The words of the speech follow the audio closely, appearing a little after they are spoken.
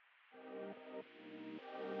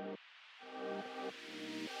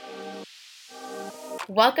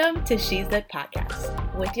Welcome to She's Lit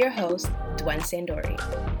Podcast with your host, Dwen Sandori.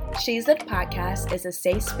 She's Lit Podcast is a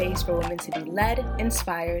safe space for women to be led,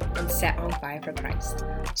 inspired, and set on fire for Christ.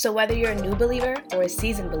 So whether you're a new believer or a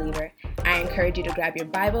seasoned believer, I encourage you to grab your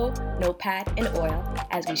Bible, notepad, and oil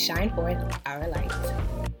as we shine forth our light.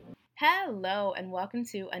 Hello, and welcome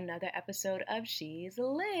to another episode of She's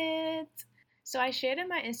Lit. So I shared in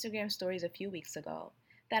my Instagram stories a few weeks ago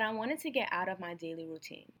that I wanted to get out of my daily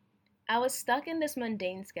routine. I was stuck in this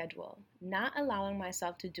mundane schedule, not allowing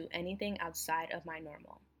myself to do anything outside of my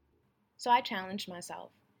normal. So I challenged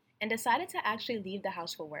myself and decided to actually leave the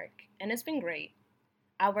house for work, and it's been great.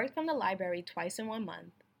 I worked from the library twice in 1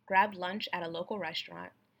 month, grabbed lunch at a local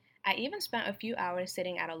restaurant. I even spent a few hours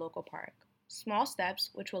sitting at a local park. Small steps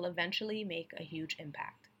which will eventually make a huge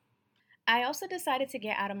impact. I also decided to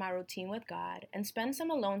get out of my routine with God and spend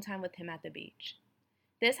some alone time with Him at the beach.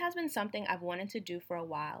 This has been something I've wanted to do for a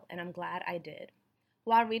while, and I'm glad I did.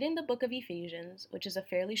 While reading the book of Ephesians, which is a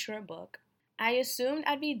fairly short book, I assumed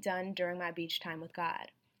I'd be done during my beach time with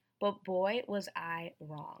God. But boy, was I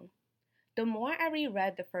wrong. The more I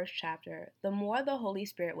reread the first chapter, the more the Holy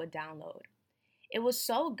Spirit would download. It was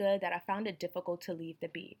so good that I found it difficult to leave the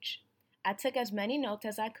beach. I took as many notes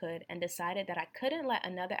as I could and decided that I couldn't let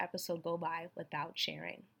another episode go by without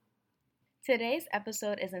sharing. Today's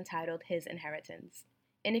episode is entitled His Inheritance.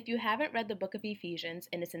 And if you haven't read the book of Ephesians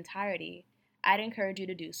in its entirety, I'd encourage you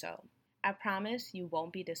to do so. I promise you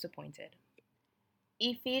won't be disappointed.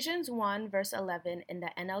 Ephesians 1 verse 11 in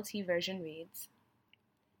the NLT version reads,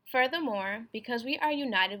 "Furthermore, because we are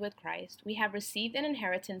united with Christ, we have received an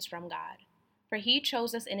inheritance from God. For He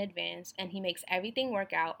chose us in advance, and He makes everything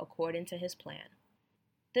work out according to His plan."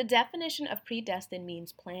 The definition of predestined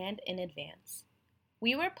means planned in advance.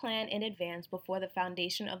 We were planned in advance before the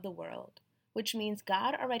foundation of the world, which means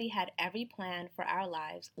God already had every plan for our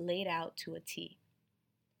lives laid out to a T.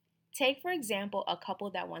 Take, for example, a couple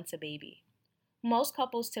that wants a baby. Most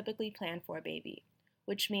couples typically plan for a baby,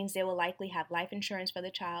 which means they will likely have life insurance for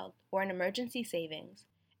the child or an emergency savings,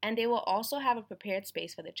 and they will also have a prepared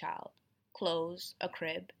space for the child, clothes, a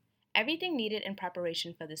crib, everything needed in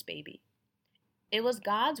preparation for this baby. It was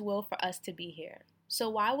God's will for us to be here, so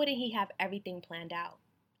why wouldn't He have everything planned out?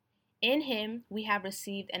 In Him, we have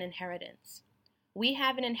received an inheritance. We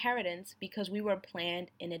have an inheritance because we were planned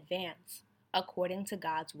in advance, according to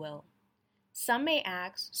God's will. Some may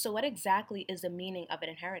ask, so what exactly is the meaning of an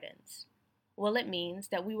inheritance? Well, it means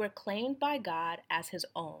that we were claimed by God as His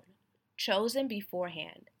own, chosen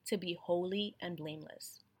beforehand to be holy and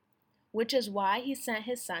blameless, which is why He sent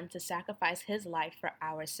His Son to sacrifice His life for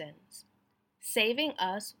our sins. Saving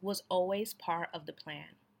us was always part of the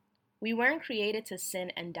plan. We weren't created to sin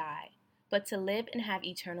and die, but to live and have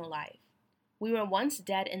eternal life. We were once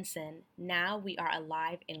dead in sin, now we are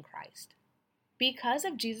alive in Christ. Because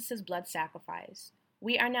of Jesus' blood sacrifice,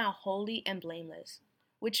 we are now holy and blameless,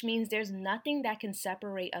 which means there's nothing that can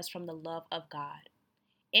separate us from the love of God.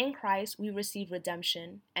 In Christ, we receive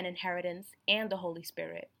redemption, an inheritance, and the Holy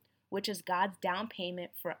Spirit, which is God's down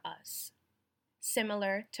payment for us,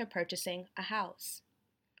 similar to purchasing a house.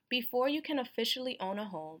 Before you can officially own a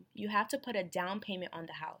home, you have to put a down payment on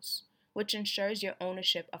the house, which ensures your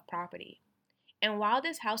ownership of property. And while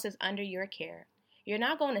this house is under your care, you're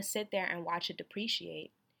not going to sit there and watch it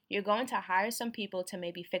depreciate. You're going to hire some people to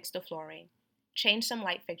maybe fix the flooring, change some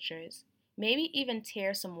light fixtures, maybe even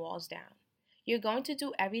tear some walls down. You're going to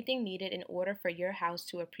do everything needed in order for your house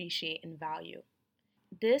to appreciate in value.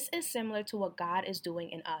 This is similar to what God is doing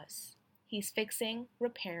in us. He's fixing,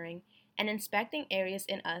 repairing, and inspecting areas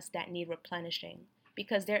in us that need replenishing,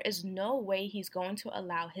 because there is no way He's going to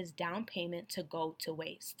allow His down payment to go to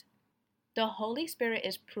waste. The Holy Spirit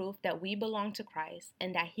is proof that we belong to Christ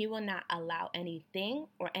and that He will not allow anything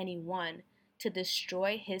or anyone to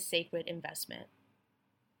destroy His sacred investment.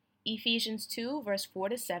 Ephesians 2 verse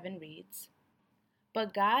 4-7 reads,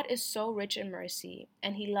 "But God is so rich in mercy,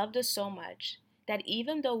 and He loved us so much, that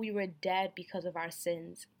even though we were dead because of our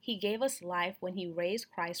sins, He gave us life when He raised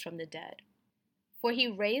Christ from the dead. For He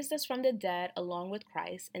raised us from the dead along with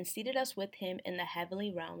Christ and seated us with Him in the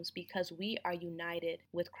heavenly realms because we are united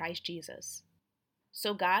with Christ Jesus.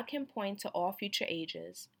 So God can point to all future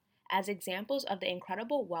ages as examples of the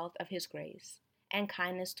incredible wealth of His grace and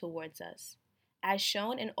kindness towards us, as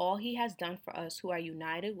shown in all He has done for us who are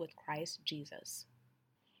united with Christ Jesus."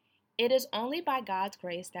 It is only by God's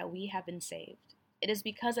grace that we have been saved. It is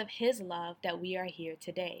because of His love that we are here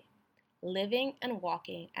today, living and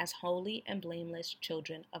walking as holy and blameless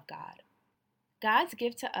children of God. God's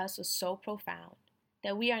gift to us was so profound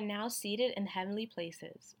that we are now seated in heavenly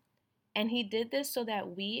places, and He did this so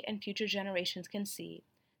that we and future generations can see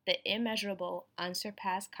the immeasurable,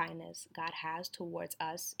 unsurpassed kindness God has towards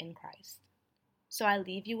us in Christ. So I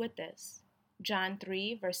leave you with this. John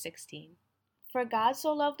 3, verse 16. For God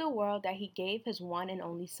so loved the world that he gave his one and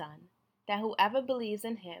only Son, that whoever believes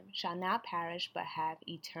in him shall not perish but have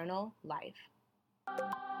eternal life.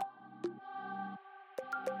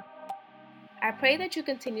 I pray that you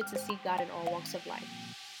continue to seek God in all walks of life.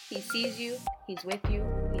 He sees you, he's with you,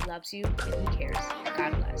 he loves you, and he cares.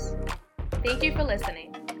 God bless. Thank you for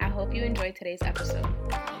listening. I hope you enjoyed today's episode.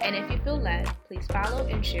 And if you feel led, please follow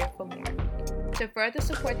and share for more. To further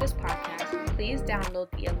support this podcast, please download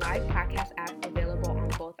the Alive Podcast app available on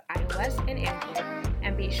both iOS and Android,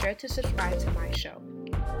 and be sure to subscribe to my show.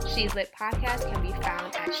 She's Lit Podcast can be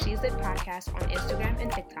found at She's Lit Podcast on Instagram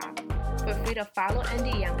and TikTok. Feel free to follow and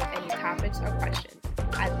DM with any topics or questions.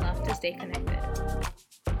 I'd love to stay connected.